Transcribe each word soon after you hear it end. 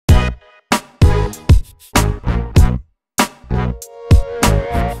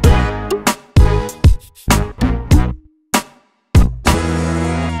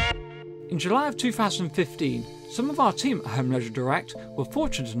July of 2015, some of our team at Home Leisure Direct were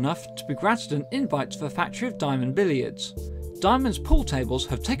fortunate enough to be granted an invite to the factory of Diamond Billiards. Diamond's pool tables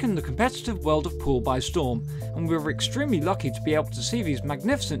have taken the competitive world of pool by storm, and we were extremely lucky to be able to see these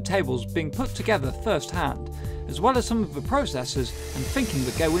magnificent tables being put together firsthand, as well as some of the processes and thinking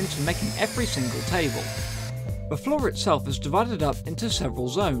that go into making every single table. The floor itself is divided up into several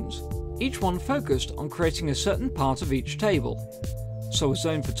zones, each one focused on creating a certain part of each table. So a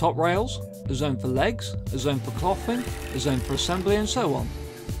zone for top rails, a zone for legs, a zone for clothing, a zone for assembly, and so on.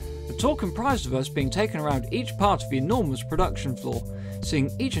 The tour comprised of us being taken around each part of the enormous production floor,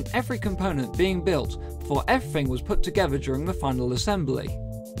 seeing each and every component being built before everything was put together during the final assembly.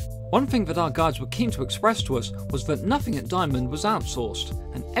 One thing that our guides were keen to express to us was that nothing at Diamond was outsourced,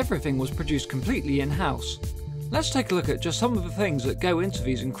 and everything was produced completely in-house. Let's take a look at just some of the things that go into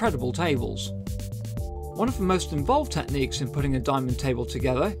these incredible tables. One of the most involved techniques in putting a diamond table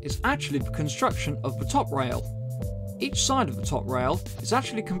together is actually the construction of the top rail. Each side of the top rail is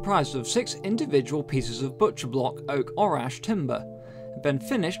actually comprised of 6 individual pieces of butcher block, oak or ash timber, and then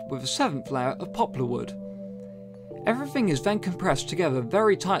finished with a 7th layer of poplar wood. Everything is then compressed together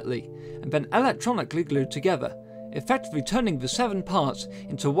very tightly and then electronically glued together, effectively turning the 7 parts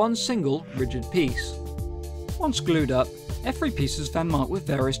into one single rigid piece. Once glued up, every piece is then marked with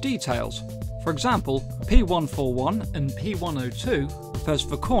various details. For example, P141 and P102 refers to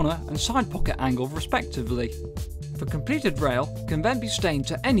the corner and side pocket angle respectively. The completed rail can then be stained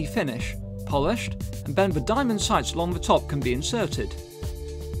to any finish, polished, and then the diamond sights along the top can be inserted.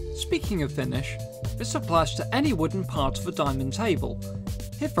 Speaking of finish, this applies to any wooden part of a diamond table.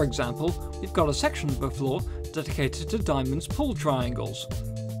 Here for example, we've got a section of the floor dedicated to Diamond's pool triangles.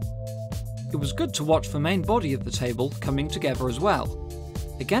 It was good to watch the main body of the table coming together as well.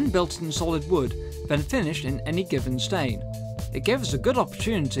 Again built in solid wood, then finished in any given stain. It gave us a good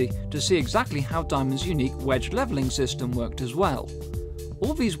opportunity to see exactly how Diamond's unique wedge levelling system worked as well.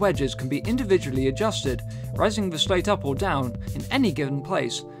 All these wedges can be individually adjusted, raising the slate up or down in any given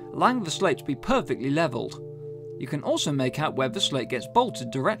place, allowing the slate to be perfectly levelled. You can also make out where the slate gets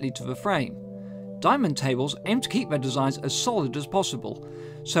bolted directly to the frame. Diamond tables aim to keep their designs as solid as possible,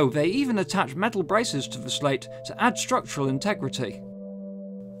 so they even attach metal braces to the slate to add structural integrity.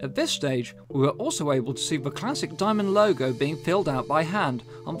 At this stage, we were also able to see the classic Diamond logo being filled out by hand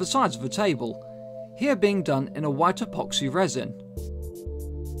on the sides of the table, here being done in a white epoxy resin.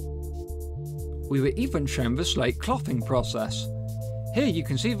 We were even shown the slate clothing process. Here you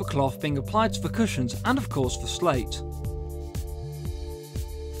can see the cloth being applied to the cushions and of course the slate.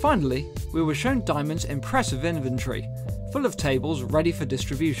 Finally, we were shown Diamond's impressive inventory, full of tables ready for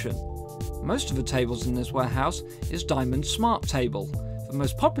distribution. Most of the tables in this warehouse is Diamond's Smart Table, the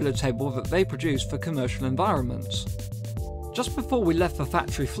most popular table that they produce for commercial environments. Just before we left the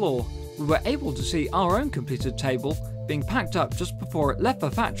factory floor, we were able to see our own completed table being packed up just before it left the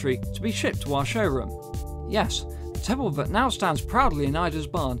factory to be shipped to our showroom. Yes, the table that now stands proudly in Ida's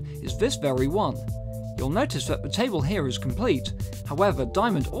barn is this very one. You'll notice that the table here is complete, however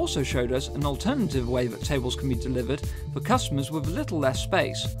Diamond also showed us an alternative way that tables can be delivered for customers with a little less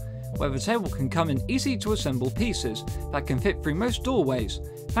space, where the table can come in easy to assemble pieces that can fit through most doorways,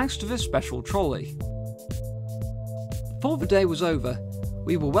 thanks to this special trolley. Before the day was over,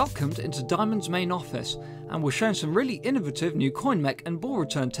 we were welcomed into Diamond's main office and were shown some really innovative new coin mech and ball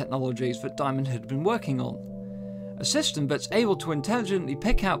return technologies that Diamond had been working on. A system that's able to intelligently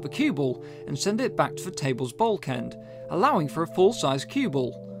pick out the cue ball and send it back to the table's bulk end, allowing for a full-size cue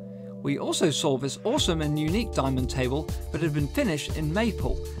ball. We also saw this awesome and unique diamond table that had been finished in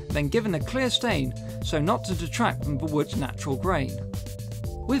maple, then given a clear stain so not to detract from the wood's natural grain.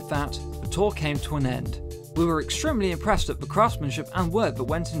 With that, the tour came to an end. We were extremely impressed at the craftsmanship and work that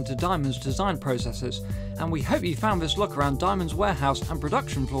went into Diamond's design processes, and we hope you found this look around Diamond's warehouse and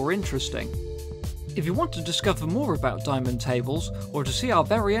production floor interesting. If you want to discover more about Diamond tables, or to see our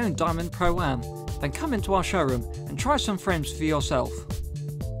very own Diamond Pro-Am, then come into our showroom and try some frames for yourself.